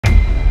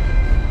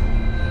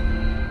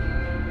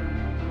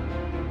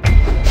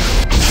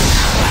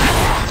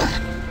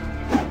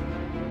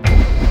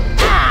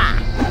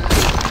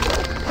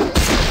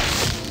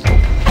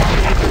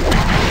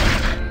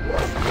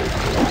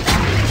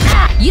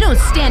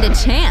stand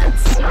a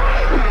chance.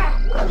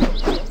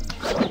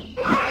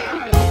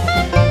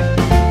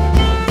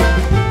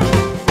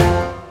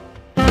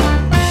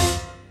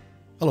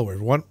 Hello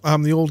everyone,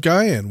 I'm the Old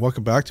Guy and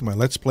welcome back to my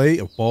Let's Play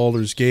of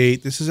Baldur's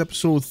Gate. This is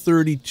episode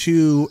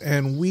 32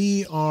 and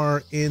we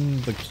are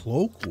in the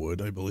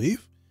Cloakwood, I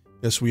believe.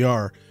 Yes, we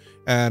are.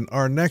 And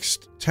our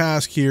next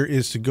task here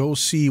is to go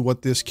see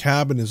what this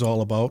cabin is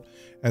all about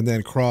and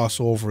then cross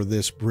over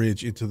this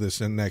bridge into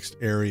this next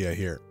area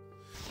here.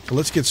 So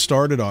let's get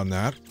started on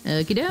that.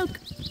 Okie doke.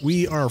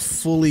 We are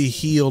fully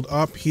healed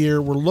up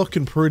here. We're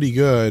looking pretty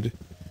good.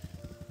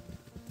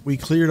 We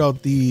cleared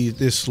out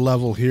this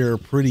level here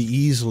pretty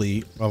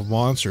easily of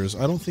monsters.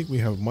 I don't think we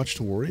have much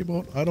to worry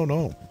about. I don't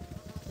know.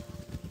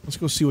 Let's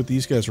go see what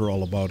these guys are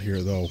all about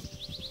here, though.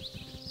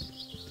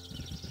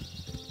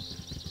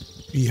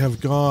 We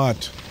have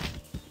got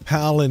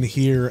Palin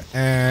here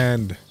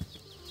and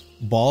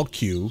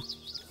Baldur.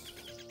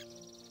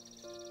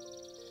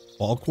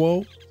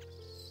 Balquo?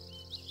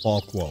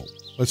 Balquo.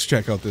 Let's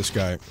check out this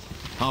guy.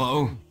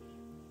 Hello.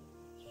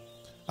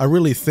 I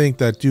really think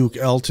that Duke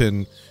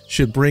Elton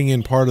should bring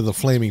in part of the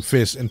Flaming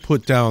Fist and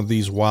put down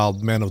these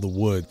wild men of the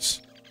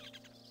woods.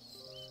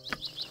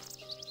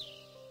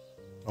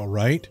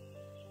 Alright.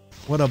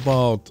 What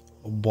about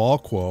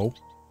Balquo?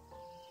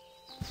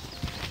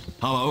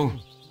 Hello.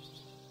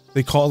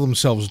 They call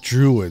themselves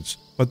druids,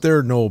 but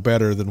they're no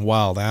better than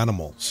wild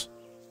animals.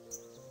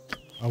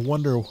 I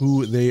wonder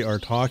who they are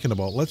talking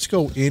about. Let's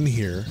go in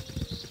here.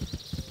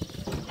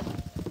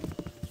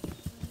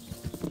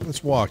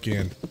 Let's walk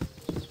in.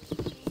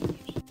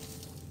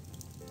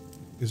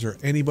 Is there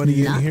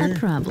anybody in here? Not a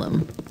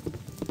problem.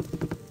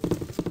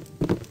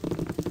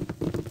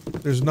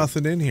 There's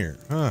nothing in here,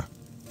 huh?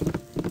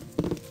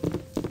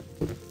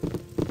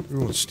 We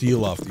won't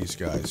steal off these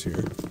guys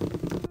here.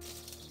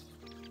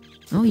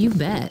 Oh, you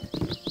bet.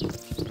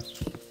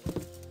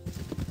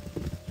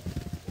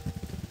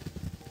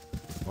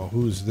 Oh,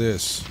 who's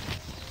this?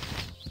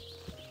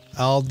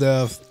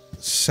 Aldeth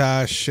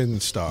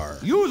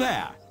Sashinstar. You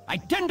there!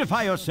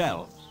 Identify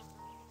yourselves!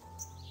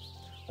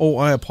 Oh,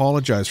 I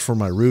apologize for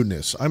my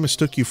rudeness. I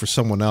mistook you for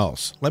someone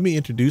else. Let me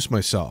introduce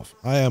myself.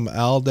 I am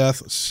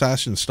Aldeth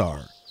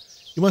Sashinstar.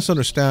 You must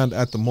understand,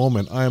 at the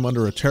moment, I am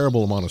under a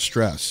terrible amount of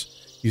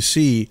stress. You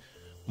see,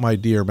 my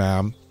dear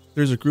ma'am,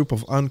 there's a group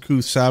of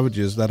uncouth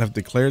savages that have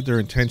declared their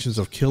intentions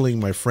of killing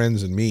my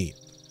friends and me.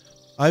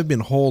 I've been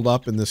holed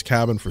up in this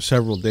cabin for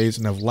several days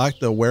and have lacked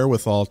the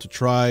wherewithal to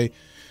try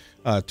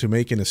to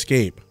make an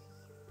escape.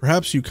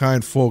 Perhaps you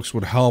kind folks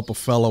would help a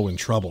fellow in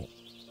trouble.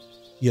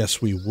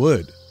 Yes, we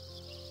would.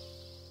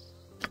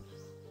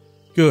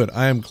 Good,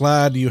 I am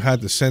glad you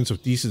had the sense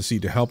of decency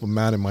to help a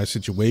man in my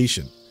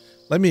situation.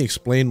 Let me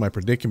explain my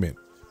predicament.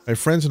 My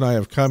friends and I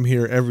have come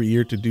here every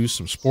year to do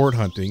some sport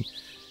hunting.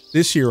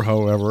 This year,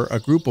 however, a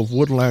group of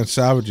woodland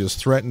savages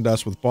threatened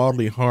us with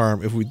bodily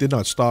harm if we did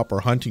not stop our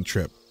hunting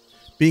trip.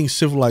 Being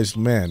civilized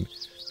men,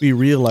 we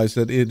realize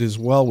that it is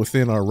well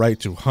within our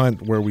right to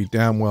hunt where we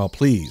damn well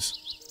please.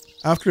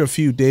 After a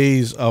few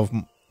days of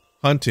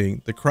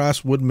hunting, the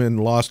crass woodmen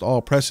lost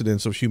all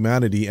precedence of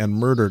humanity and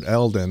murdered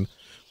Eldon,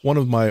 one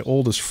of my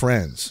oldest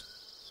friends.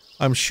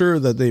 I'm sure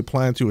that they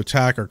plan to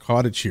attack our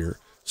cottage here,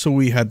 so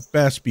we had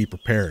best be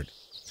prepared.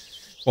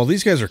 Well,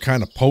 these guys are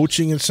kind of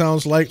poaching, it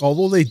sounds like,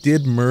 although they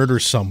did murder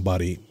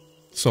somebody.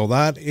 So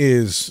that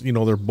is, you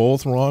know, they're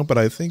both wrong, but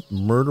I think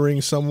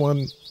murdering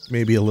someone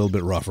may be a little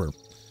bit rougher.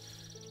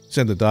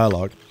 Send a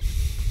dialogue.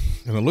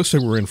 And it looks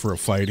like we're in for a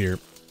fight here.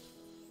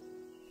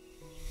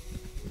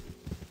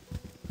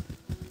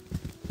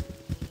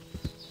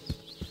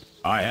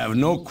 I have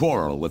no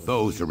quarrel with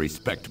those who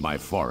respect my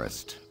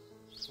forest.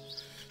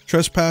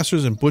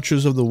 Trespassers and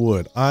butchers of the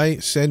wood, I,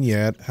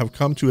 Senyad, have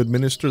come to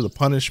administer the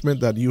punishment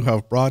that you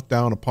have brought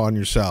down upon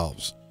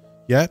yourselves.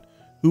 Yet,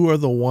 who are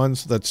the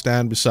ones that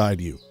stand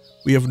beside you?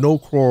 We have no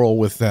quarrel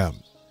with them.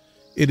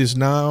 It is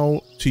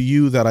now to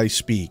you that I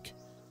speak.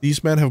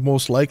 These men have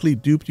most likely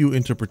duped you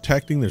into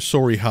protecting their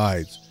sorry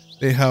hides.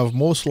 They have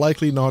most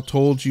likely not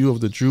told you of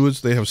the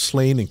druids they have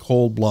slain in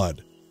cold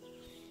blood.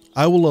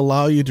 I will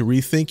allow you to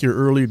rethink your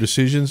earlier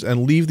decisions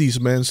and leave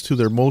these men to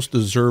their most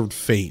deserved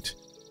fate.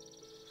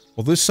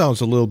 Well, this sounds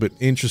a little bit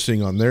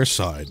interesting on their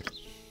side.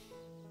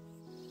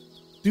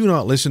 Do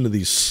not listen to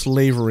these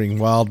slavering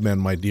wild men,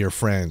 my dear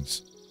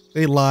friends.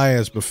 They lie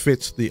as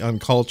befits the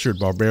uncultured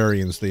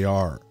barbarians they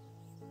are.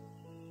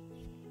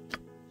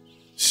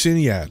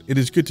 Sinyad, it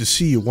is good to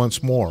see you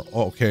once more.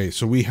 Okay,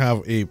 so we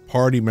have a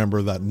party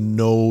member that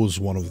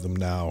knows one of them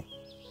now.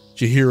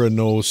 Jahira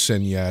knows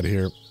Sinyad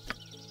here.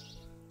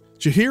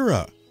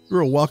 Jahira,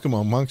 you're a welcome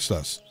amongst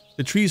us.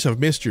 The trees have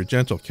missed your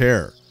gentle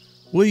care.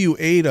 Will you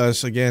aid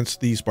us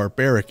against these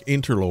barbaric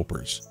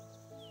interlopers?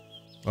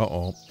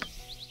 Uh-oh.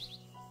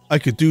 I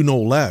could do no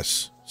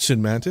less,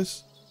 Sin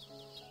Mantis.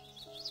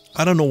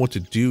 I don't know what to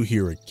do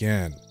here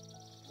again.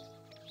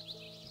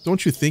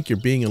 Don't you think you're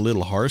being a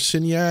little harsh,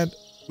 Sinyad?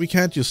 We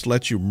can't just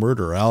let you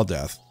murder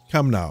Aldeth.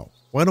 Come now,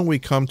 why don't we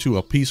come to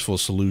a peaceful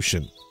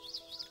solution?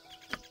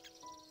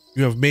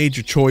 You have made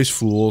your choice,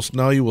 fools.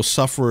 Now you will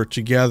suffer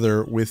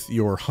together with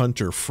your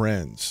hunter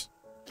friends.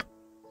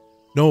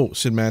 No,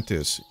 said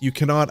Mantis. You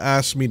cannot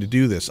ask me to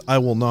do this. I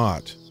will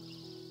not.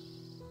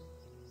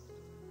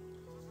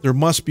 There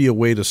must be a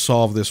way to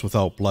solve this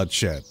without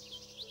bloodshed.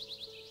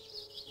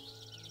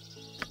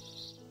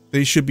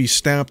 They should be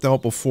stamped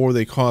out before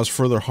they cause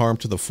further harm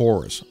to the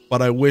forest,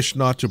 but I wish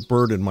not to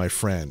burden my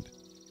friend.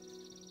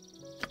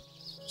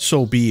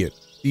 So be it.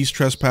 These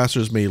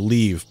trespassers may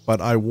leave, but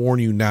I warn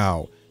you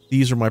now,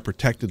 these are my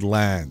protected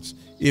lands.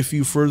 If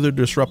you further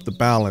disrupt the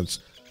balance,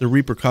 the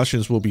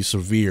repercussions will be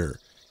severe.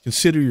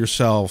 Consider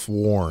yourself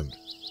warned.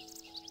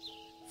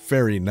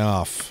 Fair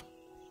enough.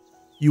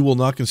 You will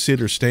not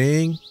consider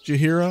staying,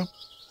 Jaheira?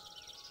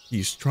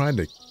 He's trying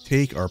to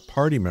take our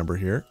party member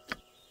here.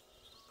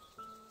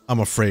 I'm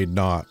afraid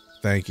not.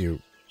 Thank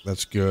you.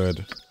 That's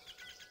good.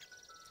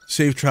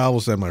 Safe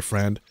travels then, my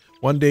friend.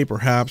 One day,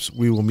 perhaps,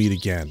 we will meet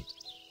again.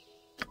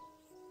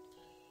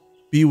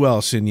 Be well,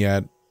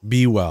 Sinyad.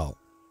 Be well.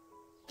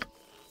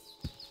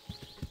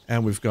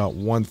 And we've got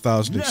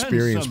 1,000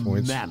 experience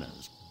points.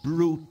 Manners,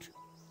 brute.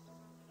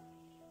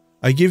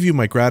 I give you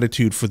my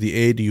gratitude for the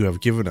aid you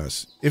have given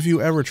us. If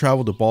you ever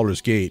travel to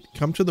Baldur's Gate,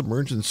 come to the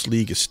Merchants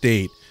League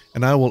estate,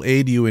 and I will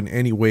aid you in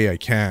any way I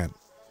can.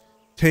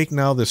 Take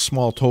now this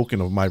small token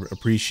of my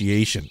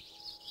appreciation.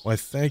 Why,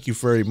 thank you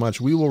very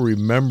much. We will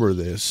remember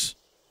this.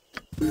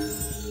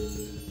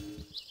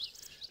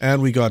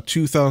 And we got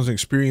 2,000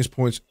 experience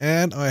points,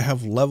 and I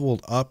have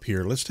leveled up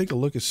here. Let's take a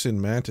look at Sin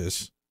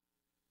Mantis.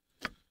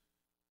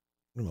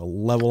 I'm going to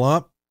level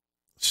up.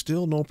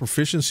 Still no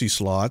proficiency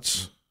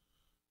slots.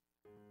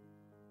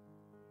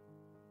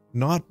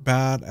 Not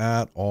bad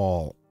at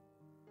all.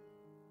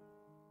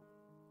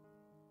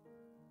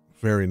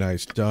 Very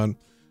nice. Done.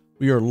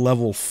 We are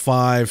level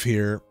 5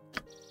 here.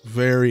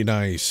 Very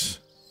nice.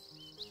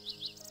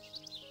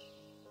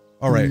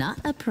 All right. Not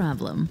a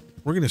problem.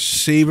 We're going to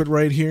save it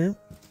right here.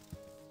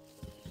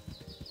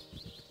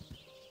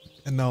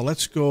 And now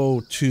let's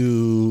go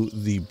to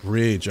the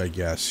bridge, I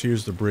guess.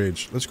 Here's the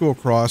bridge. Let's go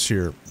across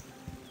here.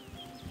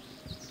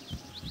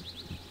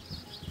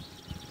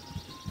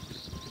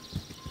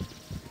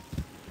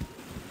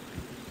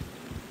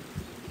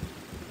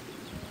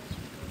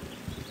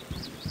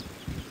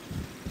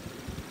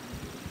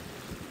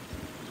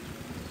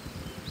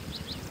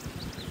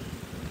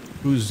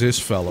 Who's this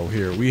fellow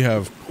here? We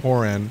have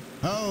Coran.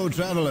 Oh,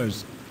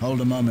 travelers,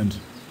 hold a moment.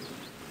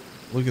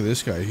 Look at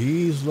this guy.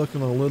 He's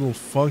looking a little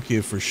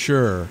funky for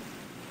sure.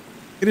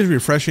 It is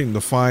refreshing to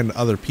find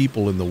other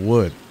people in the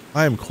wood.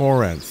 I am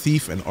Coran,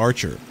 thief and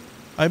archer.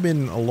 I've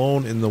been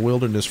alone in the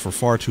wilderness for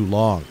far too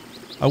long.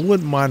 I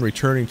wouldn't mind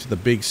returning to the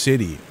big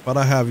city, but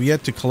I have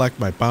yet to collect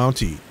my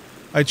bounty.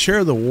 I'd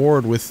share the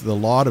reward with the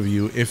lot of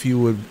you if you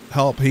would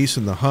help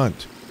hasten the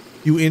hunt.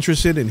 You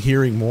interested in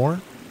hearing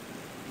more?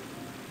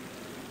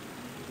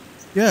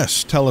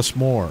 Yes, tell us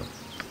more.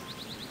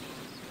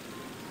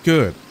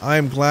 Good. I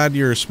am glad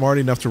you're smart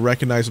enough to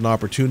recognize an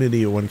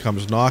opportunity when it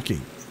comes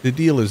knocking. The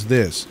deal is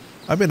this.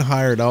 I've been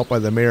hired out by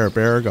the mayor of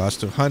Baragos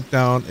to hunt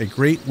down a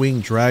great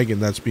winged dragon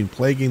that's been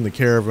plaguing the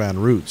caravan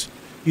routes.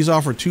 He's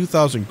offered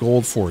 2,000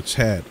 gold for its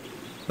head.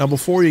 Now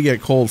before you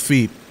get cold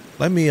feet,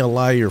 let me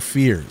allay your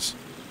fears.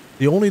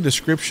 The only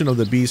description of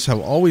the beast have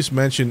always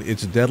mentioned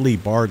its deadly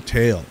barred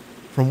tail.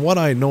 From what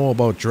I know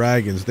about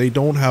dragons, they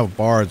don't have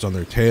bards on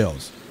their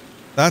tails.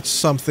 That's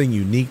something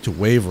unique to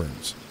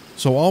wyverns.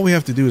 So all we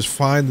have to do is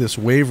find this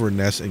wyvern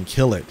nest and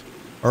kill it.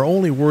 Our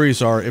only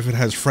worries are if it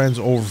has friends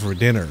over for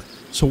dinner.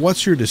 So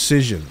what's your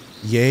decision?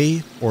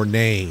 Yay or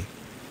nay?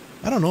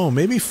 I don't know,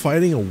 maybe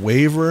fighting a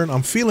wyvern?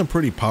 I'm feeling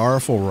pretty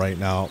powerful right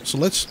now. So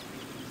let's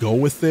go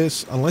with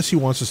this, unless he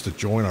wants us to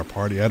join our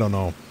party. I don't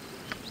know.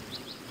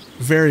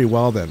 Very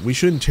well then, we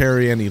shouldn't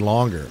tarry any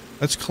longer.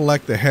 Let's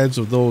collect the heads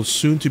of those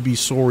soon-to-be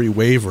sorry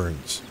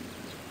wyverns.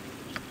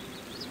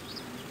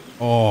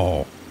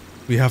 Oh,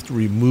 we have to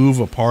remove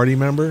a party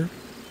member?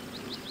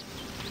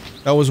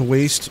 That was a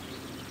waste.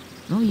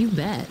 Oh, you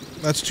bet.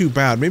 That's too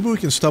bad. Maybe we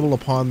can stumble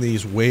upon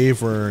these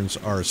wyverns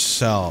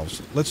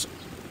ourselves. Let's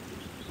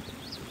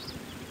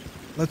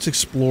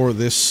explore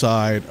this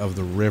side of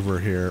the river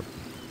here.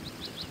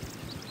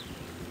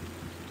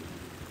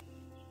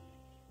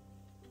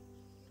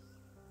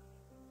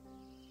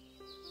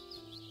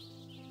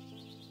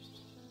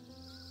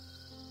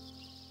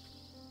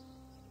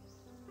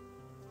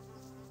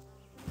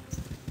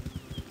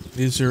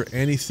 Is there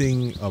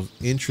anything of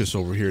interest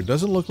over here? It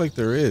doesn't look like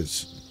there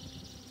is.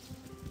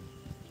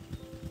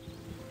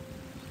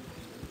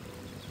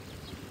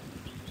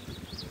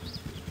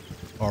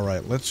 All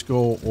right, let's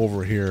go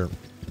over here.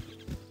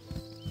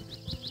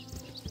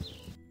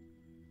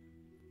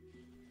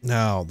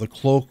 Now, the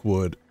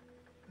Cloakwood.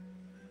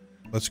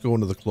 Let's go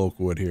into the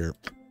Cloakwood here.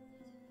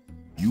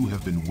 You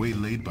have been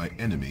waylaid by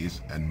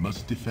enemies and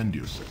must defend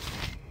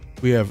yourself.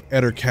 We have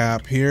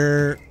Ettercap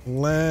here.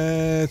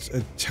 Let's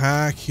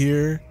attack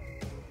here.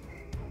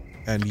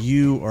 And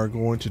you are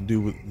going to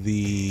do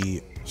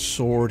the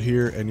sword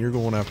here, and you're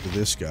going after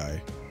this guy.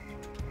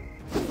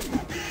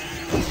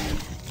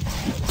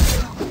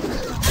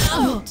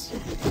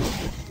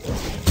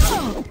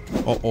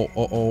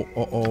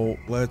 Uh-oh.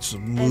 Let's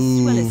move.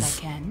 As well as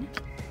I can.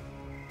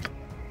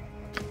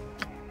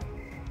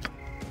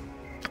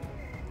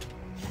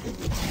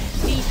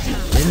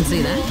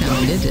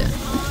 did ya?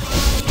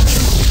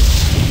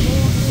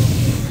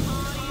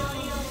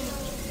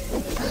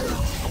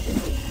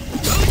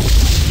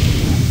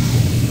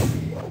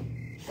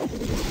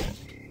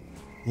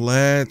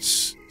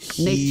 Let's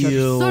Nature's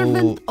heal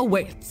servant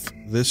awaits.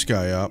 this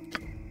guy up.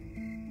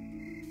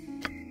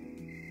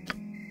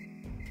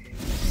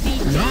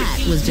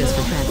 That was just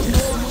for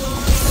practice.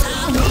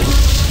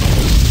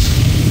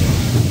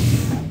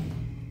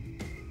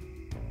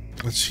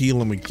 Let's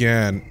heal him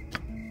again.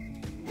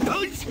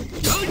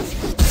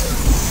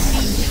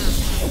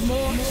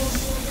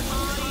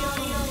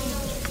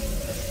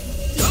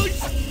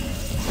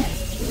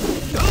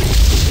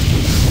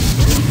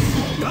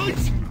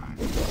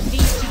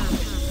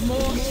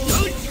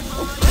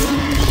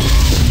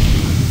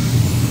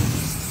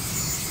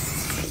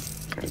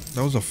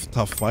 That was a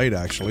tough fight,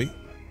 actually.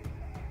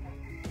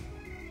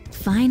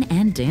 Fine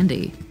and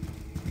dandy.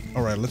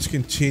 All right, let's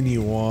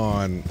continue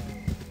on.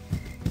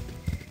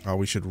 Oh,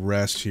 we should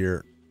rest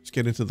here. Let's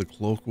get into the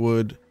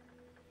Cloakwood.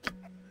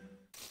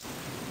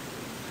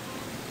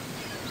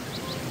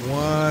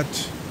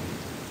 What?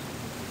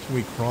 Can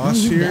we cross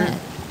You here? bet.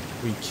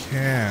 We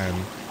can.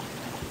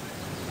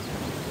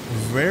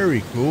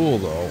 Very cool,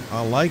 though.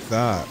 I like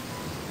that.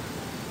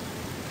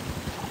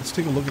 Let's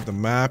take a look at the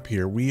map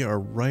here. We are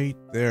right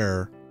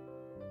there.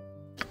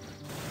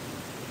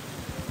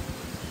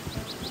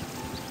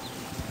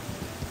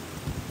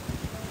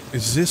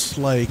 Is this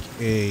like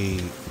a...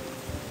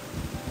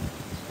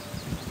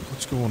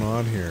 What's going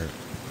on here?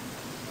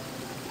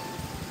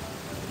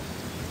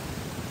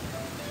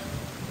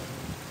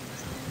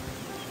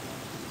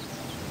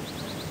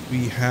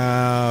 We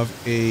have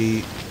a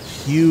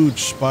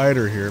huge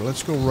spider here.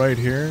 Let's go right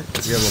here.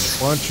 We have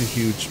a bunch of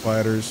huge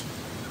spiders.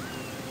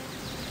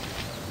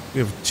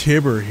 We have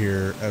Tibber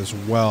here as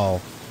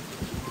well.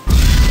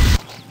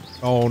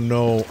 Oh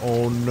no,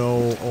 oh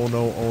no, oh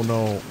no, oh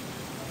no.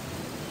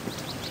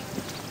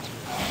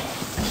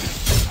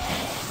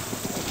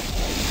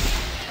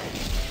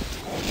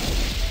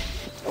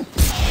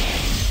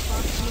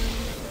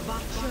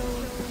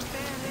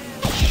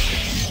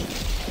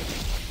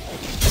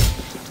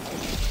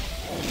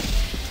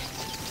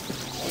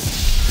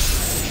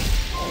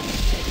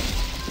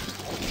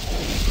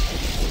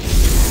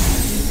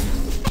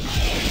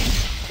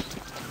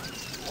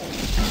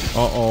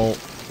 Uh-oh.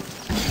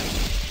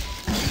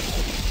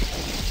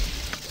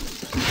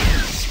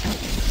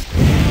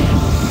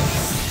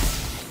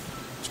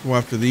 Let's go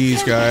after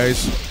these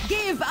guys.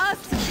 Give us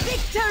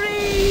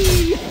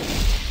victory!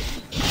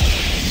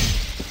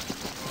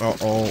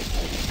 Uh-oh.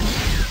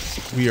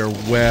 We are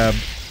webbed.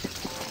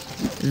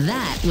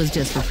 That was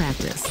just for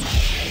practice.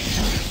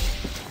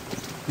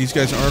 These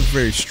guys aren't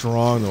very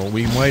strong, though.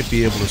 We might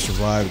be able to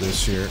survive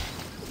this here.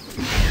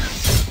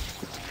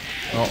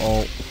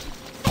 Uh-oh.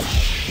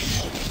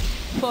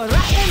 For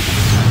Ratten,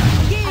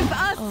 give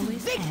us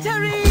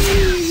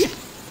victory!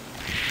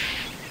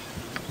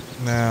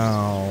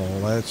 Now,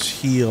 let's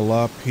heal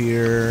up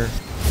here.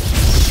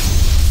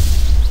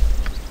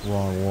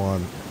 Wrong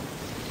one.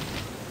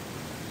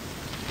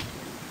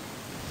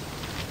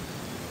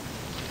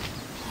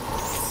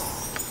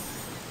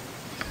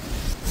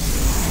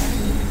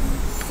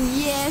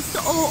 Yes,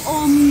 oh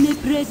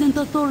omnipresent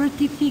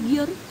authority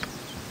figure.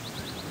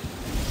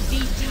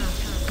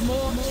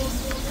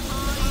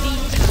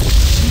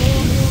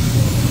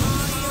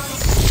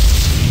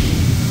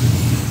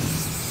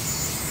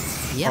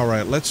 Yep. All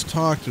right, let's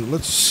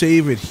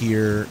save it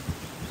here.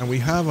 And we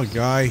have a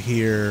guy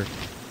here,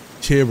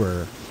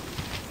 Tibber.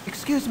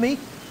 Excuse me,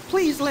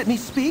 please let me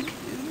speak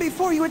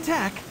before you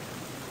attack.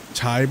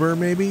 Tiber,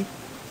 maybe?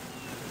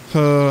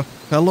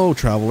 Hello,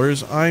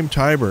 travelers. I'm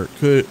Tiber.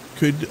 Could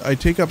I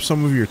take up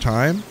some of your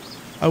time?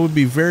 I would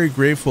be very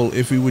grateful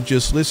if you would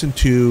just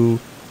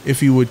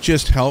if you would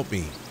just help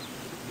me.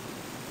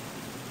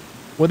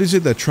 What is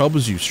it that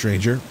troubles you,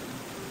 stranger?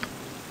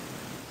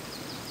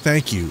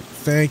 Thank you.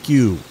 Thank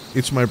you.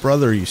 It's my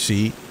brother, you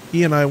see.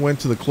 He and I went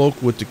to the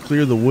Cloakwood to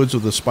clear the woods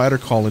of the spider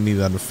colony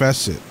that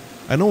infests it.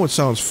 I know it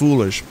sounds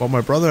foolish, but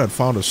my brother had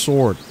found a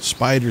sword,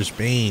 Spider's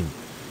Bane.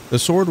 The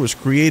sword was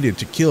created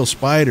to kill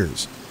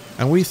spiders,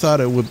 and we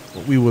thought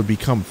we would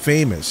become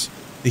famous,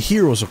 the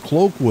heroes of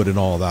Cloakwood and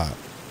all that.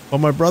 But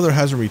my brother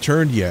hasn't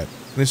returned yet,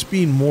 and it's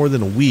been more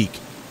than a week.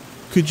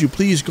 Could you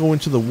please go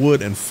into the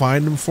wood and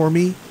find him for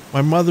me?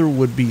 My mother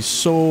would be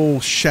so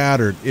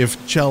shattered if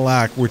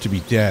Chelak were to be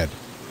dead.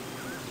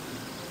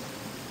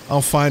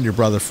 I'll find your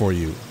brother for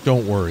you.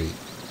 Don't worry.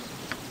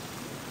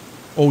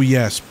 Oh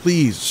yes,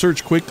 please,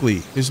 search quickly.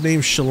 His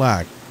name's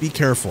Shellac. Be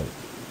careful.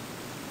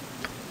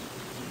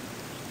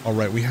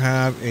 Alright, we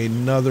have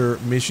another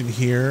mission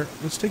here.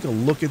 Let's take a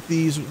look at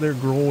these. They're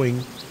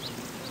growing.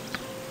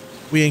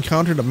 We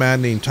encountered a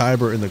man named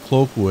Tiber in the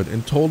Cloakwood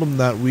and told him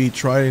that we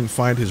try and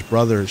find his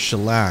brother,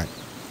 Shellac.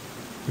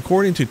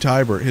 According to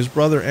Tiber, his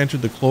brother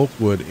entered the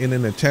Cloakwood in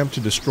an attempt to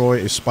destroy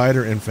a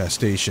spider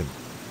infestation.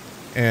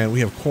 And we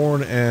have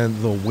Corn and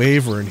the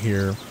Wyvern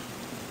here.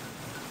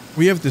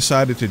 We have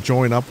decided to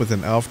join up with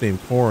an elf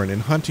named Corn in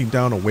hunting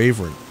down a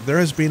Wyvern. There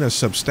has been a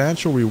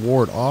substantial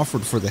reward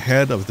offered for the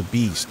head of the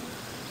beast.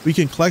 We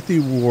can collect the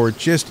reward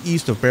just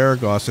east of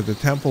Baragos at the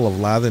Temple of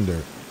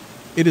Lavender.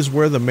 It is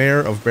where the mayor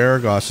of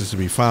Baragos is to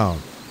be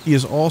found. He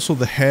is also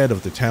the head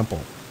of the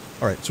temple.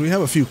 Alright, so we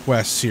have a few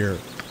quests here.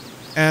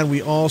 And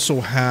we also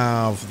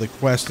have the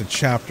quest in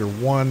Chapter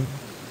 1,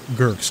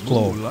 Gurk's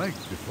Cloak.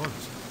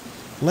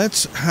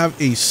 Let's have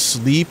a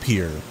sleep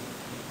here.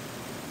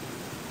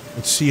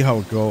 Let's see how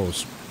it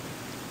goes.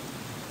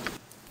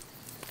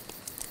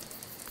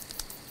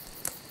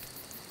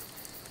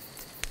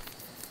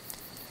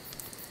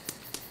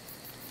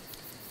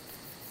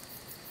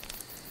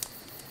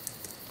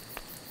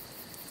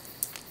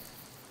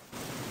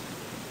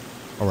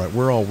 Alright,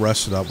 we're all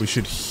rested up. We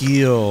should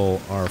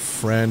heal our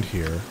friend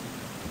here.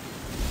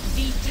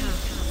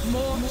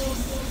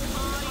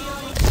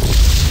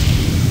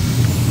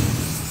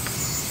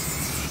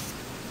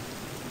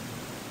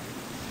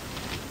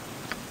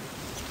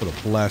 Let's put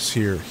a bless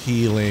here.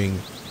 Healing.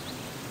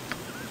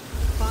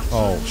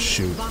 Oh,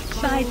 shoot.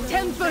 Thy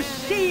temper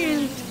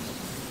shield.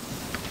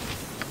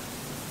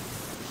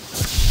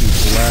 Do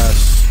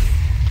bless.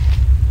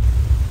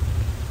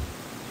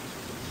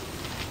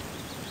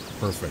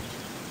 Perfect.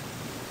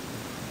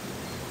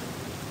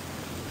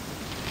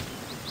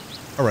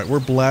 Alright, we're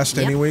blessed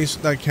anyways.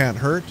 That can't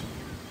hurt.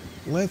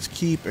 Let's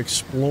keep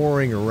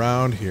exploring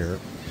around here.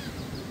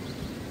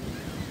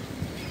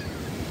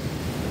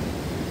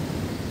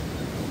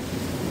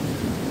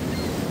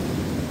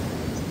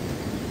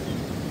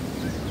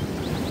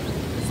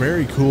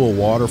 Very cool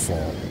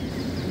waterfall.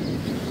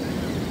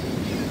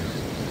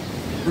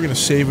 We're going to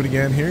save it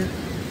again here.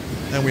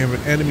 And we have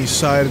an enemy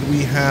sighted.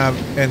 We have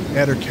an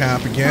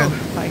Ettercap again.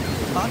 Oh, my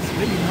heart's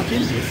really not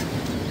in this.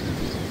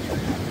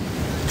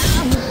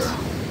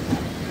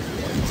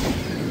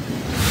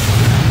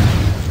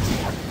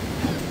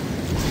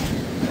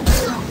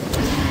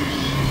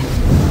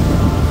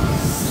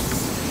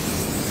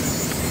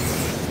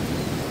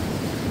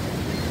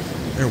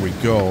 There we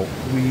go.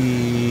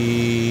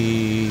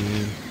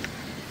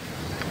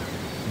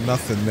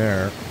 Nothing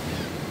there.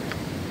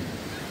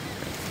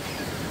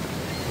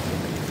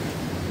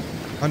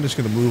 I'm just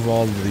going to move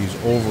all of these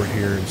over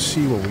here and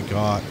see what we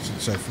got,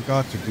 since I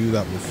forgot to do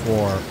that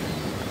before.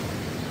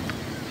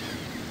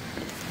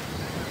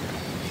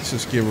 Let's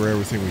just give her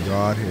everything we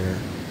got here.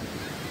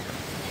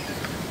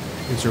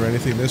 Is there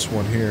anything? This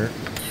one here.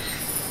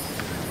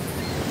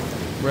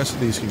 The rest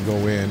of these can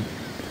go in.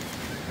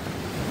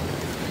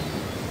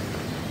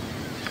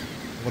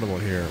 What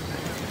about here?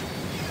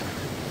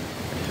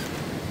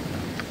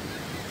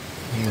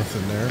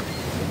 Nothing there.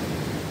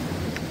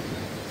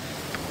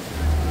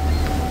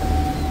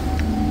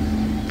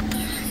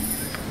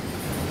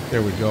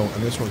 There we go.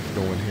 And this one can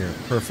go in here.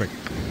 Perfect.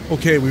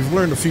 Okay, we've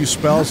learned a few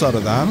spells out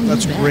of that.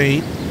 That's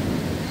great.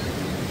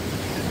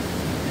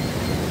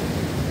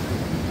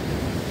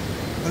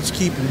 Let's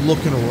keep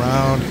looking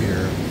around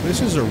here.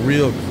 This is a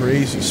real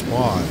crazy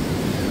spot.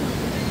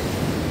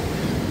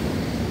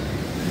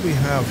 What do we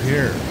have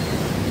here?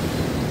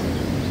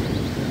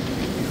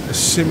 A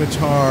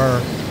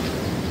scimitar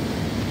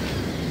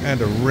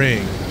and a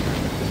ring.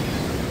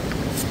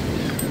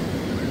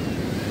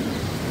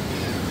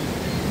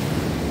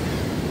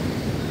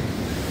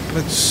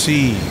 Let's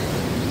see.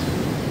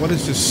 What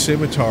is this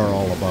scimitar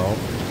all about?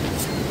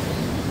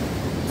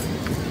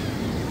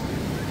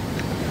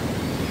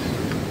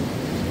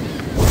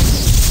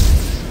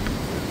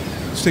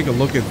 Let's take a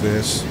look at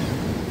this.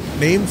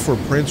 Named for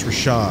Prince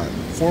Rashad,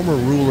 former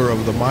ruler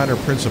of the minor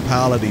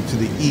principality to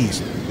the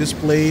east. This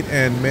blade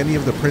and many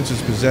of the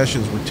prince's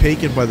possessions were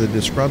taken by the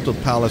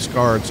disgruntled palace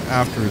guards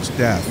after his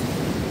death.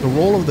 The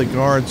role of the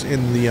guards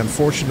in the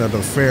unfortunate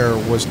affair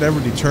was never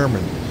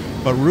determined,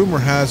 but rumor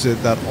has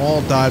it that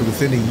all died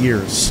within a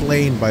year,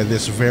 slain by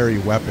this very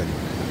weapon.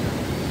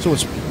 So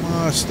it's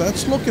plus,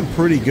 that's looking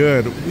pretty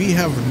good. We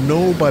have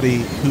nobody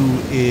who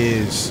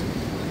is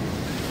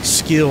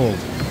skilled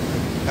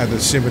at the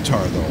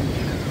scimitar though.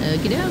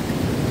 Okie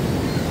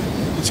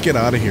doke. Let's get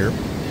out of here.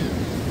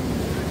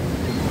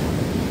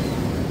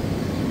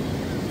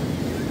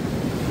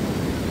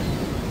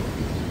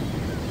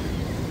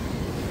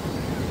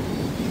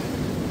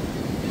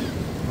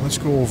 Let's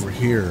go over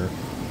here.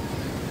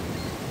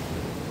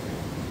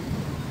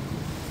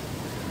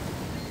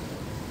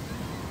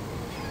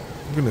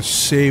 I'm going to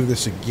save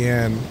this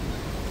again.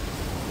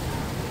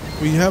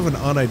 We have an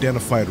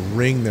unidentified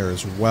ring there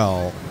as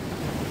well.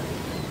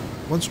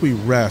 Once we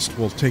rest,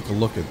 we'll take a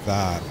look at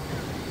that.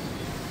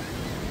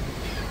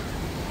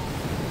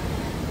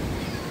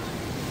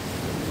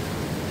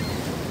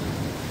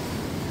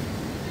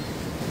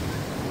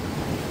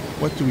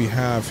 What do we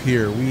have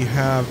here? We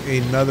have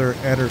another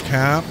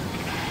Ettercap.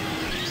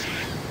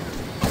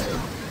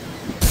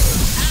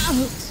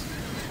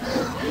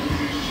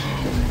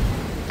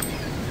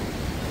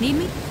 Need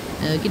me?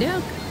 Okie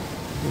doke.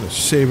 I'm going to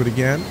save it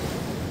again.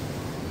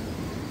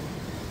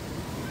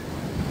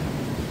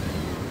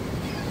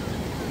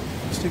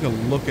 Let's take a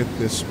look at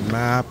this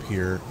map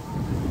here.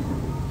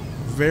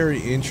 Very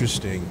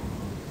interesting.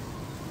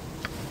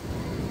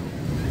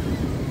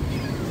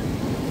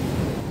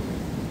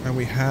 And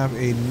we have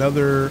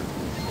another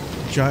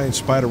giant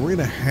spider. We're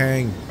gonna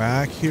hang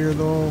back here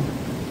though.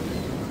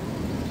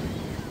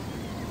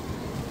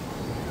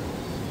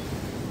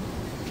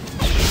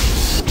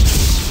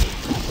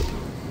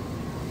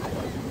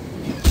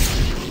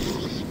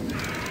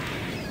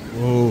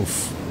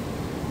 Oof.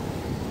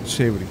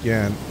 Save it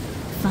again.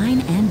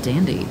 Fine and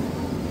dandy.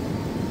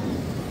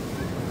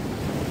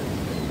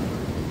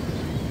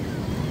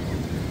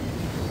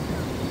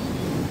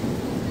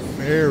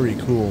 Very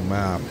cool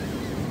map.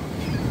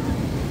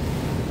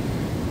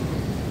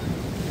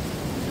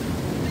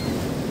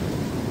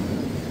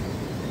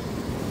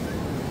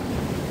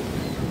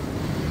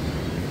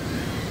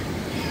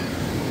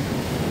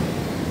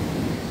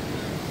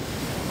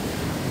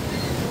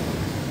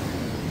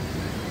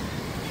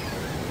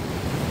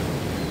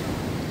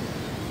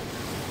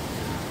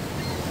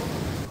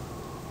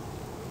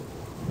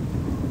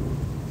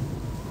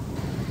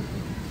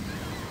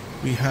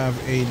 We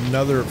have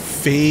another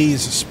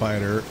phase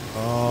spider.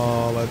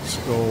 Oh, let's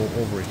go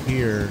over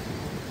here.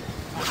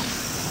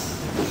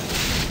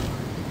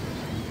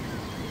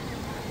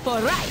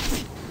 All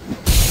right.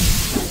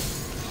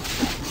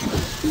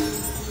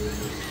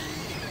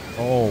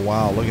 Oh,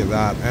 wow, look at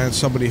that. And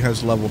somebody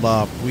has leveled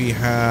up. We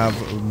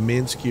have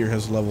Minsk here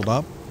has leveled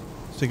up.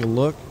 Let's take a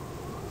look.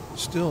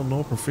 Still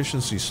no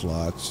proficiency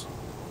slots.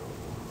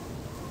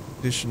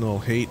 Additional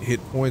hit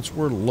points.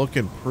 We're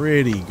looking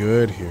pretty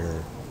good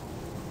here.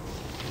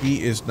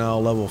 He is now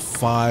level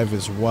 5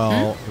 as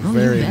well. Huh? Oh,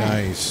 Very you bet.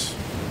 nice.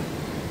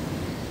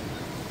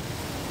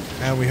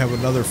 And we have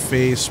another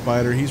phase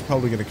spider. He's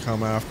probably going to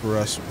come after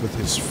us with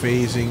his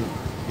phasing.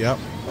 Yep.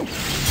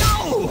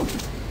 No!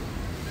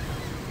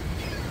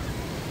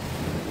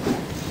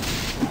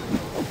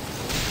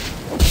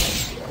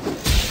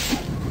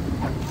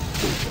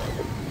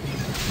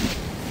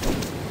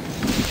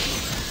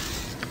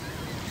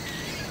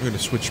 We're going to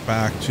switch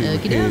back to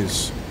Okey doke.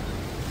 his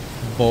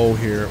bow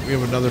here. We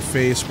have another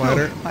phase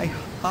spider. No, my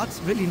heart's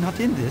really not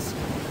in this.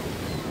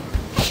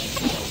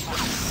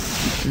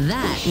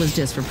 That was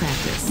just for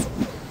practice.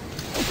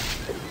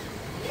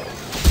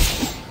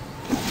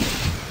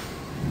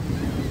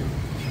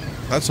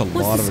 That's a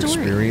lot the of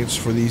story? experience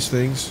for these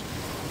things.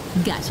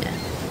 Gotcha.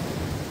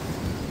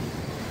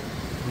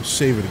 We'll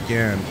save it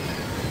again.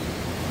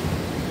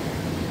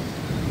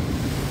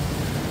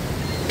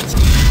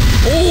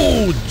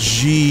 Oh,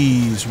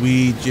 jeez.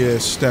 We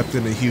just stepped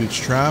in a huge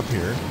trap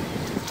here.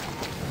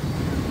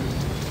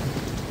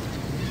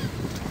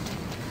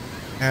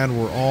 And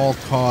we're all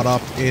caught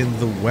up in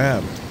the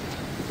web.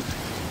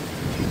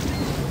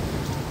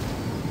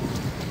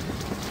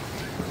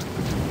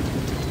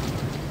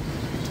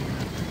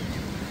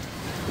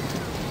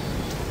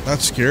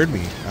 That scared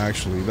me,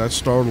 actually. That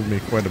startled me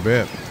quite a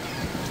bit.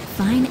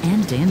 Fine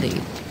and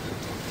dandy.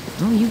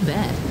 Oh, you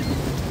bet.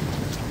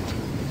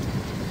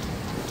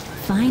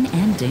 Fine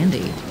and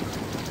dandy.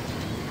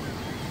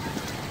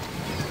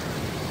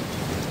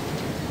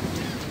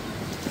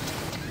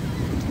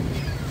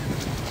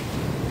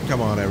 Come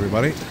on,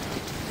 everybody.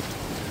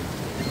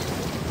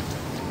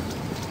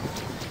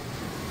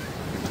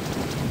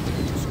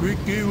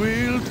 Squeaky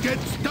wheel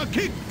gets the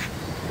kick.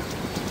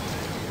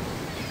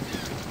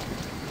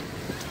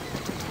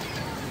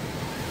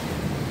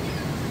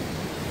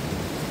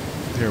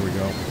 Here we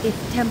go.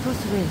 If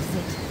Tempus wills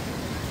it.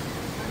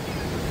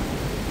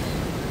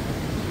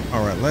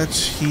 All right,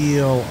 let's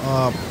heal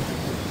up.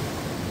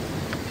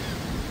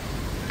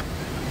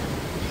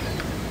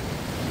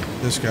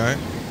 This guy.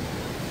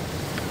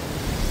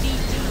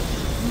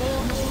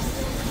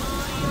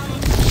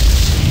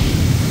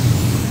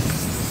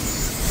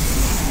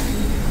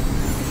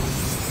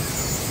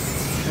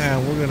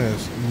 And we're gonna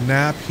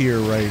nap here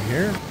right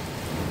here.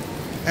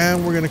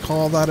 And we're gonna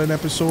call that an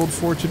episode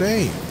for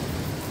today.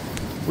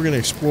 We're gonna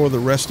explore the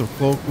rest of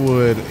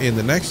Cloakwood in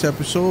the next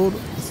episode.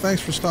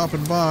 Thanks for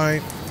stopping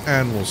by,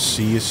 and we'll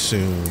see you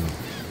soon.